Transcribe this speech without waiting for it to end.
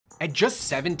At just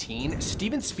 17,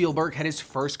 Steven Spielberg had his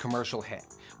first commercial hit.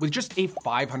 With just a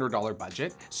 $500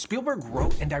 budget, Spielberg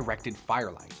wrote and directed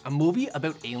Firelight, a movie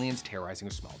about aliens terrorizing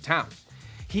a small town.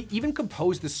 He even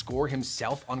composed the score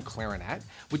himself on clarinet,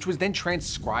 which was then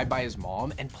transcribed by his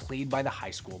mom and played by the high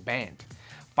school band.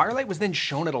 Firelight was then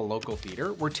shown at a local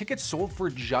theater where tickets sold for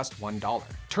just $1.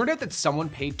 Turned out that someone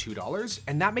paid $2,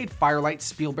 and that made Firelight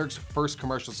Spielberg's first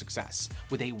commercial success,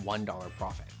 with a $1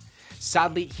 profit.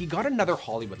 Sadly, he got another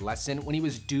Hollywood lesson when he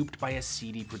was duped by a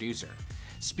seedy producer.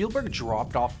 Spielberg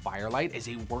dropped off Firelight as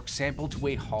a work sample to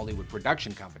a Hollywood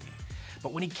production company.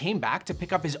 But when he came back to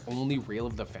pick up his only reel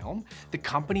of the film, the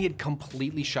company had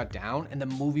completely shut down and the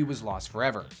movie was lost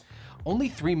forever. Only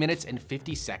 3 minutes and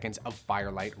 50 seconds of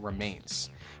Firelight remains.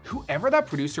 Whoever that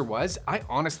producer was, I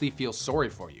honestly feel sorry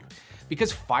for you,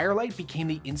 because Firelight became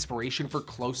the inspiration for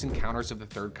Close Encounters of the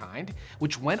Third Kind,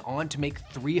 which went on to make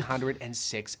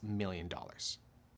 $306 million.